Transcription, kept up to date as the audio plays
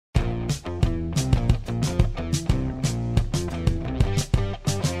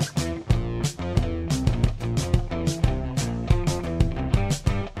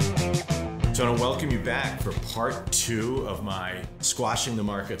want to welcome you back for part 2 of my Squashing the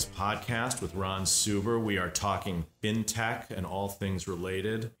Markets podcast with Ron Suber. We are talking fintech and all things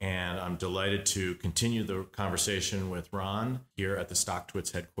related, and I'm delighted to continue the conversation with Ron here at the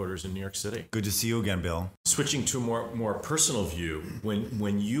StockTwits headquarters in New York City. Good to see you again, Bill. Switching to a more personal view,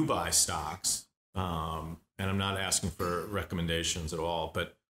 when you buy stocks, and I'm not asking for recommendations at all,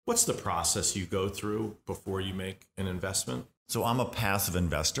 but what's the process you go through before you make an investment? So I'm a passive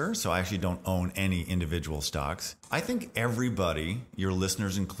investor, so I actually don't own any individual stocks. I think everybody, your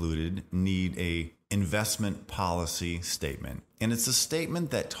listeners included, need a investment policy statement. And it's a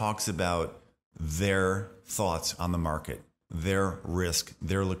statement that talks about their thoughts on the market, their risk,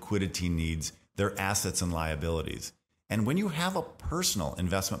 their liquidity needs, their assets and liabilities. And when you have a personal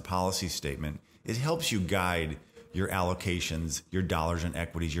investment policy statement, it helps you guide your allocations, your dollars and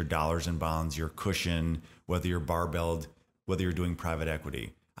equities, your dollars and bonds, your cushion, whether you're barbelled, whether you're doing private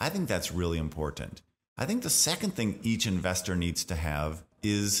equity. I think that's really important. I think the second thing each investor needs to have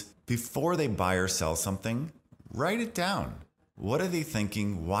is before they buy or sell something, write it down. What are they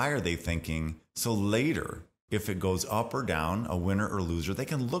thinking? Why are they thinking? So later, if it goes up or down, a winner or loser, they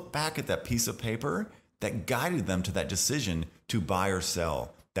can look back at that piece of paper that guided them to that decision to buy or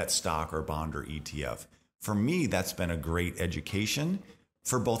sell that stock or bond or ETF. For me, that's been a great education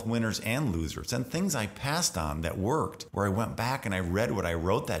for both winners and losers, and things I passed on that worked, where I went back and I read what I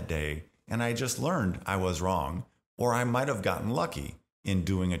wrote that day and I just learned I was wrong, or I might have gotten lucky in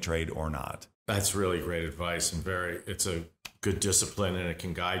doing a trade or not. That's really great advice, and it's a good discipline, and it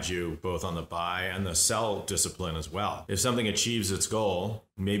can guide you both on the buy and the sell discipline as well. If something achieves its goal,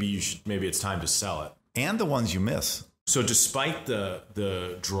 maybe it's time to sell it. And the ones you miss. So despite the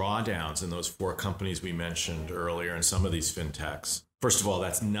drawdowns in those 4 companies we mentioned earlier and some of these fintechs, first of all,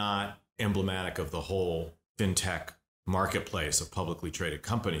 that's not emblematic of the whole fintech marketplace of publicly traded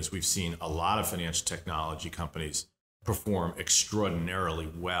companies. We've seen a lot of financial technology companies perform extraordinarily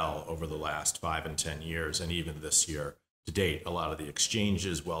well over the last 5 and 10 years, and even this year to date. A lot of the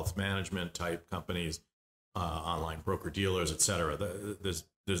exchanges, wealth management type companies, online broker dealers, et cetera.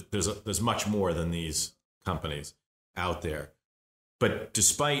 There's much more than these companies out there. But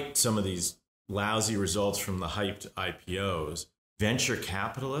despite some of these lousy results from the hyped IPOs, venture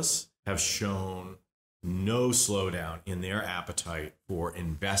capitalists have shown no slowdown in their appetite for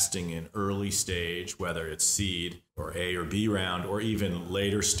investing in early stage, whether it's seed or A or B round, or even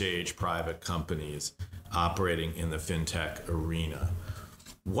later stage private companies operating in the fintech arena.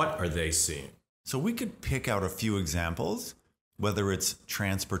 What are they seeing? So we could pick out a few examples, whether it's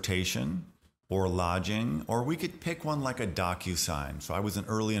transportation or lodging, or we could pick one like a DocuSign. So I was an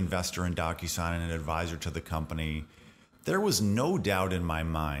early investor in DocuSign and an advisor to the company. There was no doubt in my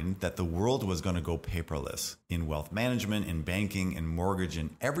mind that the world was going to go paperless in wealth management, in banking, in mortgage, in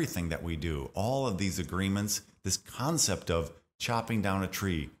everything that we do. All of these agreements, this concept of chopping down a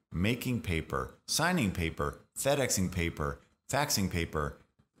tree, making paper, signing paper, FedExing paper, faxing paper,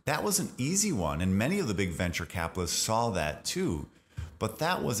 that was an easy one. And many of the big venture capitalists saw that too. But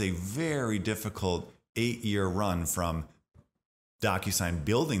that was a very difficult 8-year run from DocuSign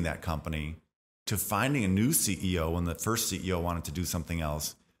building that company to finding a new CEO when the first CEO wanted to do something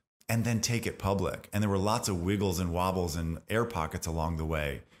else, and then take it public. And there were lots of wiggles and wobbles and air pockets along the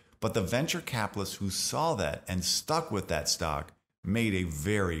way. But the venture capitalists who saw that and stuck with that stock made a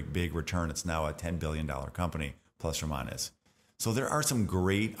very big return. It's now a $10 billion company, plus or minus. So there are some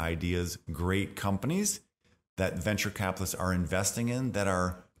great ideas, great companies that venture capitalists are investing in that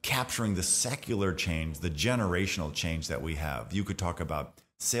are capturing the secular change, the generational change that we have. You could talk about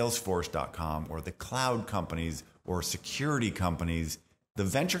Salesforce.com or the cloud companies or security companies. The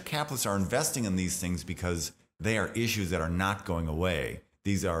venture capitalists are investing in these things because they are issues that are not going away.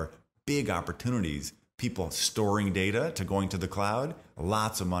 These are big opportunities. People storing data to going to the cloud,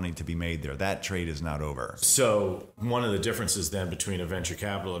 lots of money to be made there. That trade is not over. So one of the differences then between a venture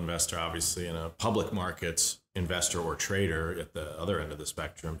capital investor, obviously, and a public markets investor or trader at the other end of the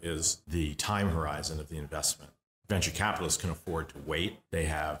spectrum is the time horizon of the investment. Venture capitalists can afford to wait. They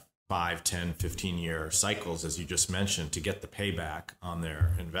have 5, 10, 15-year cycles, as you just mentioned, to get the payback on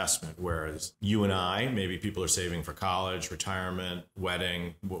their investment. Whereas you and I, maybe people are saving for college, retirement,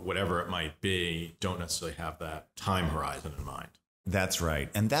 wedding, whatever it might be, don't necessarily have that time horizon in mind. That's right.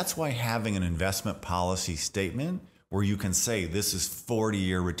 And that's why having an investment policy statement where you can say, this is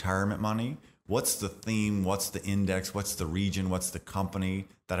 40-year retirement money. What's the theme? What's the index? What's the region? What's the company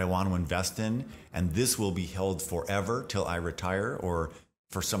that I want to invest in? And this will be held forever till I retire or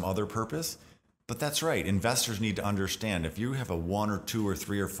for some other purpose. But that's right. Investors need to understand if you have a 1 or 2 or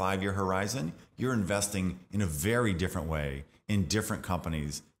 3 or 5 year horizon, you're investing in a very different way in different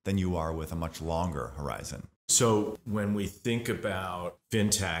companies than you are with a much longer horizon. So when we think about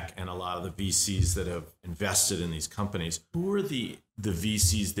fintech and a lot of the VCs that have invested in these companies, who are the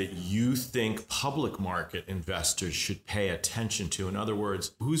VCs that you think public market investors should pay attention to? In other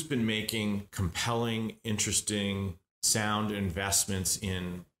words, who's been making compelling, interesting, sound investments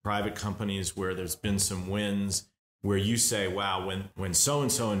in private companies where there's been some wins, where you say, wow, when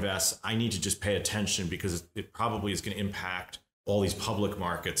so-and-so invests, I need to just pay attention because it probably is going to impact all these public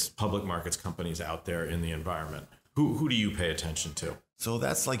markets companies out there in the environment. Who do you pay attention to? So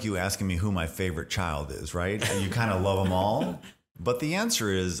that's like you asking me who my favorite child is, right? You kind of love them all. But the answer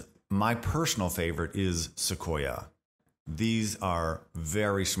is my personal favorite is Sequoia. These are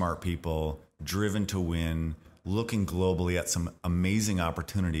very smart people, driven to win, looking globally at some amazing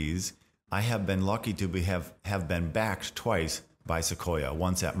opportunities. I have been lucky to have been backed twice by Sequoia,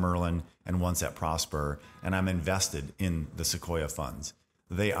 once at Merlin and once at Prosper, and I'm invested in the Sequoia funds.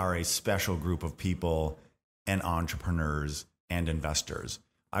 They are a special group of people and entrepreneurs and investors.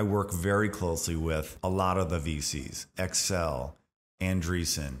 I work very closely with a lot of the VCs, Excel,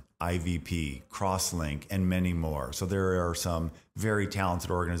 Andreessen, IVP, Crosslink, and many more. So there are some very talented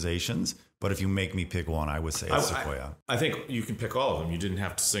organizations, but if you make me pick one, I would say it's Sequoia. I think you can pick all of them. You didn't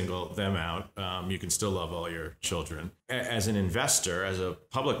have to single them out. You can still love all your children. As an investor, as a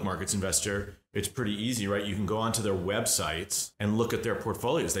public markets investor, it's pretty easy, right? You can go onto their websites and look at their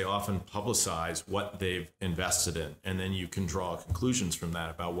portfolios. They often publicize what they've invested in, and then you can draw conclusions from that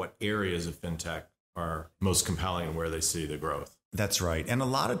about what areas of fintech are most compelling and where they see the growth. That's right. And a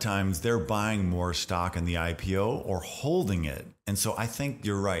lot of times they're buying more stock in the IPO or holding it. And so I think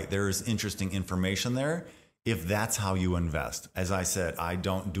you're right. There is interesting information there if that's how you invest. As I said, I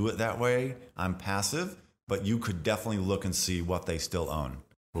don't do it that way. I'm passive, but you could definitely look and see what they still own.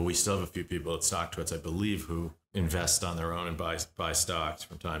 Well, we still have a few people at StockTwits, I believe, who invest on their own and buy stocks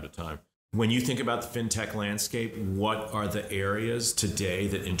from time to time. When you think about the fintech landscape, what are the areas today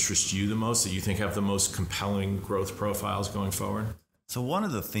that interest you the most, that you think have the most compelling growth profiles going forward? So one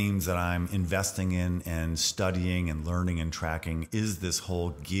of the themes that I'm investing in and studying and learning and tracking is this whole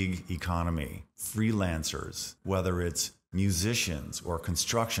gig economy. Freelancers, whether it's musicians or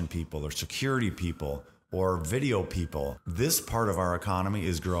construction people or security people or video people, this part of our economy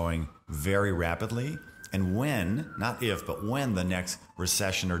is growing very rapidly. And when, not if, but when the next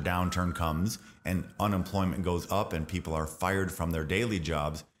recession or downturn comes and unemployment goes up and people are fired from their daily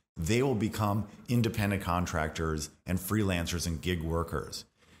jobs, they will become independent contractors and freelancers and gig workers.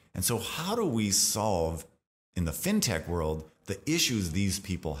 And so how do we solve, in the fintech world, the issues these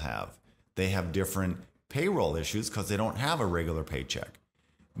people have? They have different payroll issues because they don't have a regular paycheck.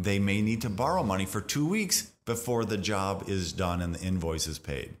 They may need to borrow money for 2 weeks before the job is done and the invoice is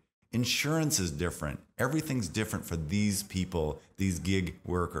paid. Insurance is different. Everything's different for these people, these gig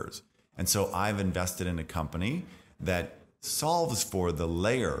workers. And so I've invested in a company that solves for the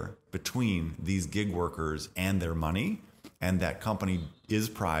layer between these gig workers and their money. And that company is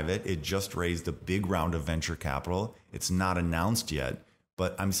private. It just raised a big round of venture capital. It's not announced yet,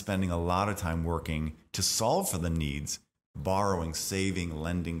 but I'm spending a lot of time working to solve for the needs, borrowing, saving,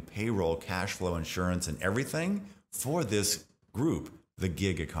 lending, payroll, cash flow, insurance, and everything for this group, the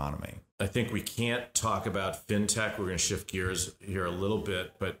gig economy. I think we can't talk about fintech. We're going to shift gears here a little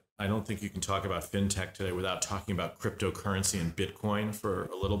bit, but I don't think you can talk about fintech today without talking about cryptocurrency and Bitcoin for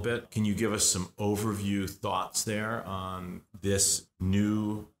a little bit. Can you give us some overview thoughts there on this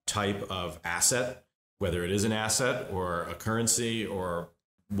new type of asset, whether it is an asset or a currency, or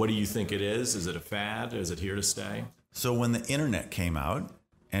what do you think it is? Is it a fad? Is it here to stay? So when the internet came out,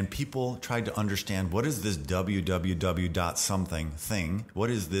 and people tried to understand, what is this www. something thing? What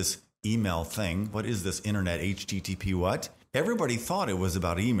is this email thing? What is this internet, HTTP what? Everybody thought it was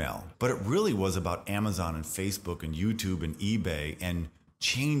about email, but it really was about Amazon and Facebook and YouTube and eBay and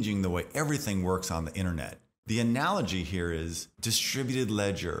changing the way everything works on the internet. The analogy here is distributed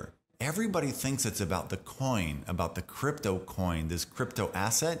ledger. Everybody thinks it's about the coin, about the crypto coin, this crypto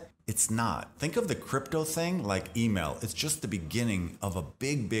asset. It's not. Think of the crypto thing like email. It's just the beginning of a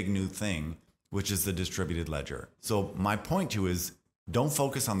big, big new thing, which is the distributed ledger. So my point to you is don't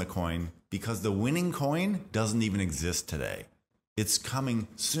focus on the coin because the winning coin doesn't even exist today. It's coming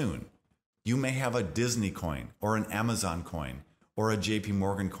soon. You may have a Disney coin or an Amazon coin or a JP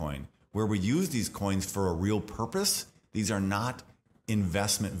Morgan coin where we use these coins for a real purpose. These are not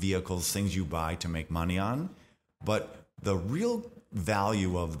investment vehicles, things you buy to make money on, but the real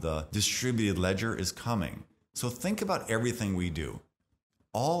value of the distributed ledger is coming. So think about everything we do.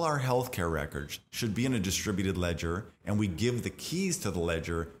 All our healthcare records should be in a distributed ledger, and we give the keys to the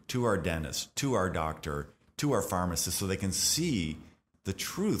ledger to our dentist, to our doctor, to our pharmacist, so they can see the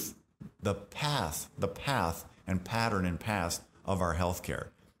truth, the path and pattern and past of our healthcare.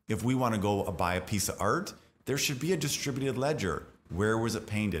 If we want to go buy a piece of art, there should be a distributed ledger. Where was it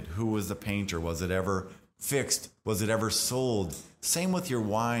painted? Who was the painter? Was it ever fixed? Was it ever sold? Same with your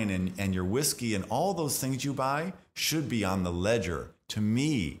wine and your whiskey, and all those things you buy should be on the ledger. To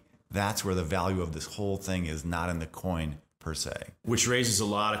me, that's where the value of this whole thing is, not in the coin per se. Which raises a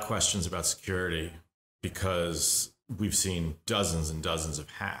lot of questions about security, because we've seen dozens and dozens of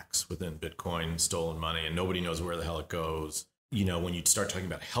hacks within Bitcoin, stolen money, and nobody knows where the hell it goes. You know, when you start talking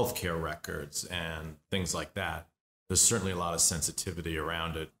about healthcare records and things like that, there's certainly a lot of sensitivity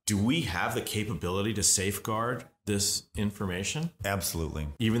around it. Do we have the capability to safeguard this information? Absolutely.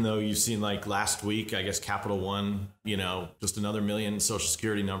 Even though you've seen, like last week, I guess Capital One, you know, just another million social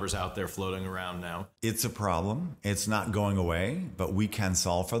security numbers out there floating around now. It's a problem. It's not going away, but we can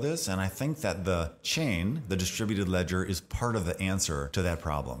solve for this. And I think that the chain, the distributed ledger, is part of the answer to that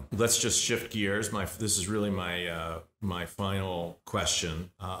problem. Let's just shift gears. This is really my final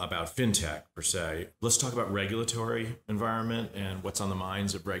question about fintech per se. Let's talk about regulatory environment and what's on the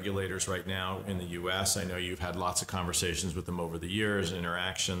minds of regulators right now in the U.S. I know you've had lots of conversations with them over the years,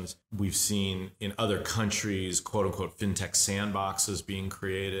 interactions. We've seen in other countries, quote unquote, fintech sandboxes being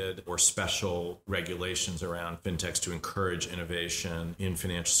created, or special regulations around fintechs to encourage innovation in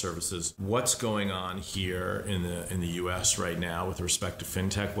financial services. What's going on here in the U.S. right now with respect to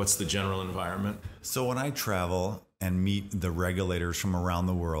fintech? What's the general environment? So when I travel and meet the regulators from around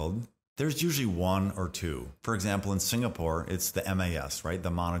the world, there's usually one or two. For example, in Singapore, it's the MAS, right? The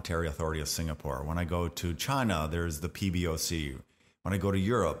Monetary Authority of Singapore. When I go to China, there's the PBOC. When I go to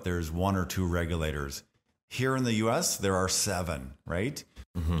Europe, there's one or two regulators. Here in the US, there are 7, right?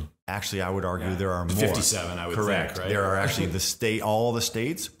 Mm-hmm. Actually, I would argue there are more. 57, I would Correct. think, right? There are actually all the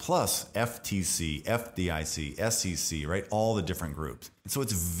states, plus FTC, FDIC, SEC, right? All the different groups. So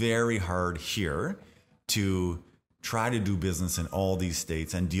it's very hard here to try to do business in all these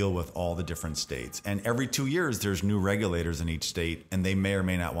states and deal with all the different states. And every 2 years, there's new regulators in each state, and they may or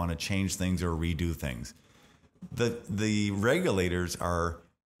may not want to change things or redo things. The regulators are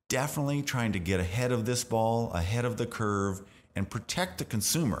definitely trying to get ahead of this ball, ahead of the curve, and protect the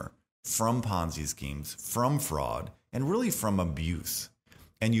consumer from Ponzi schemes, from fraud, and really from abuse.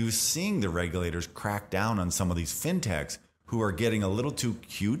 And you're seeing the regulators crack down on some of these fintechs who are getting a little too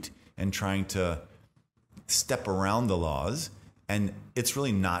cute and trying to step around the laws, and it's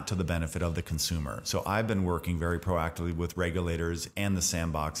really not to the benefit of the consumer. So I've been working very proactively with regulators and the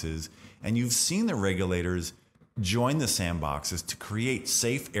sandboxes, and you've seen the regulators join the sandboxes to create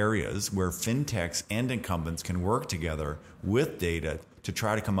safe areas where fintechs and incumbents can work together with data to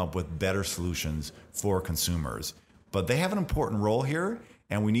try to come up with better solutions for consumers. But they have an important role here,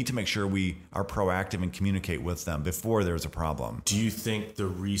 and we need to make sure we are proactive and communicate with them before there's a problem. Do you think the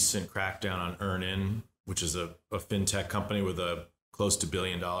recent crackdown on EarnIn, which is a fintech company with a close to $1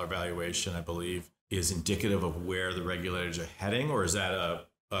 billion valuation, I believe, is indicative of where the regulators are heading, or is that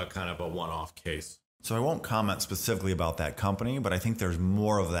a kind of a one-off case? So I won't comment specifically about that company, but I think there's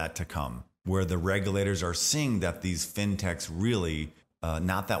more of that to come, where the regulators are seeing that these fintechs really,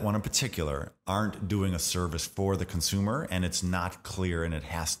 not that one in particular, aren't doing a service for the consumer, and it's not clear, and it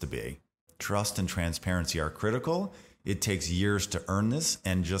has to be. Trust and transparency are critical. It takes years to earn this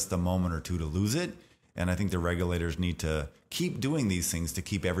and just a moment or two to lose it. And I think the regulators need to keep doing these things to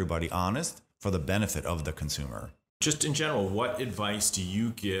keep everybody honest for the benefit of the consumer. Just in general, what advice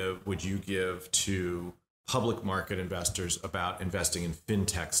would you give to public market investors about investing in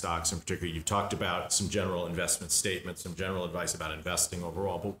fintech stocks in particular? You've talked about some general investment statements, some general advice about investing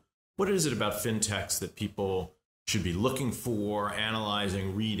overall, but what is it about fintechs that people should be looking for,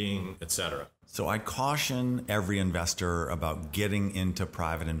 analyzing, reading, etc.? So I caution every investor about getting into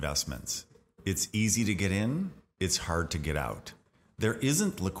private investments. It's easy to get in, it's hard to get out. There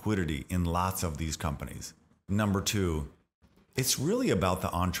isn't liquidity in lots of these companies. Number 2, it's really about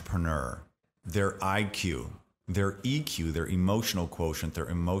the entrepreneur, their IQ, their EQ, their emotional quotient, their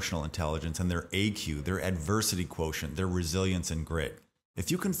emotional intelligence, and their AQ, their adversity quotient, their resilience and grit.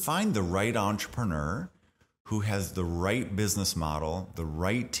 If you can find the right entrepreneur who has the right business model, the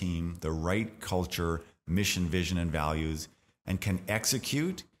right team, the right culture, mission, vision, and values, and can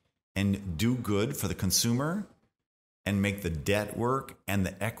execute and do good for the consumer and make the debt work and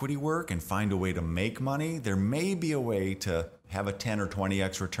the equity work and find a way to make money, there may be a way to have a 10 or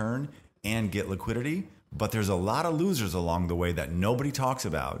 20x return and get liquidity. But there's a lot of losers along the way that nobody talks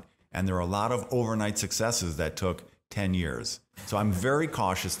about. And there are a lot of overnight successes that took 10 years. So I'm very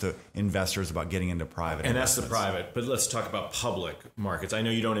cautious to investors about getting into private investments. That's the private. But let's talk about public markets. I know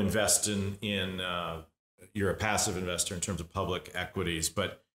you don't invest in you're a passive investor in terms of public equities,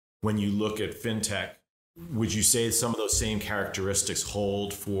 but when you look at fintech, would you say some of those same characteristics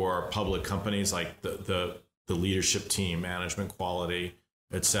hold for public companies, like the leadership team, management quality,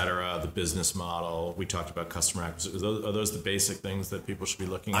 et cetera, the business model? We talked about customer acquisition. Are those the basic things that people should be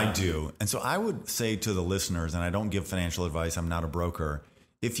looking at? I do. And so I would say to the listeners, and I don't give financial advice, I'm not a broker,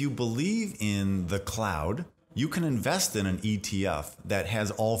 if you believe in the cloud, you can invest in an ETF that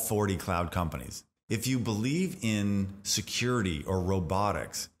has all 40 cloud companies. If you believe in security or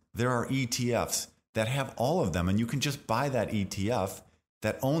robotics, there are ETFs that have all of them, and you can just buy that ETF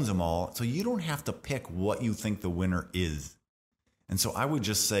that owns them all, so you don't have to pick what you think the winner is. And so I would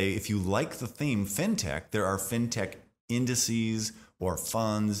just say, if you like the theme fintech, there are fintech indices or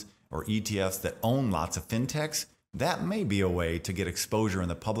funds or ETFs that own lots of fintechs. That may be a way to get exposure in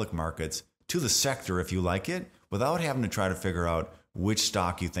the public markets to the sector if you like it, without having to try to figure out which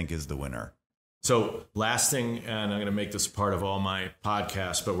stock you think is the winner. So last thing, and I'm going to make this part of all my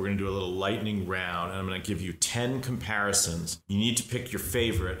podcasts, but we're going to do a little lightning round, and I'm going to give you 10 comparisons. You need to pick your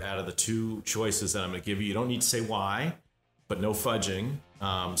favorite out of the two choices that I'm going to give you. You don't need to say why, but no fudging.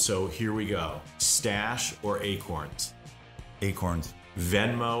 So here we go. Stash or Acorns? Acorns.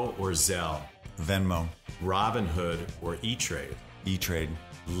 Venmo or Zelle? Venmo. Robinhood or E-Trade? E-Trade.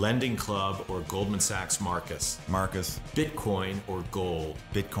 Lending Club or Goldman Sachs Marcus? Marcus. Bitcoin or gold?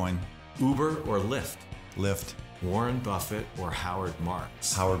 Bitcoin. Uber or Lyft? Lyft. Warren Buffett or Howard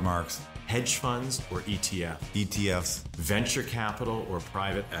Marks? Howard Marks. Hedge funds or ETF? ETFs. Venture capital or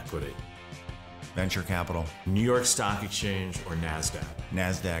private equity? Venture capital. New York Stock Exchange or NASDAQ?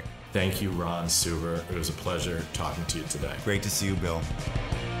 NASDAQ. Thank you, Ron Suber. It was a pleasure talking to you today. Great to see you, Bill.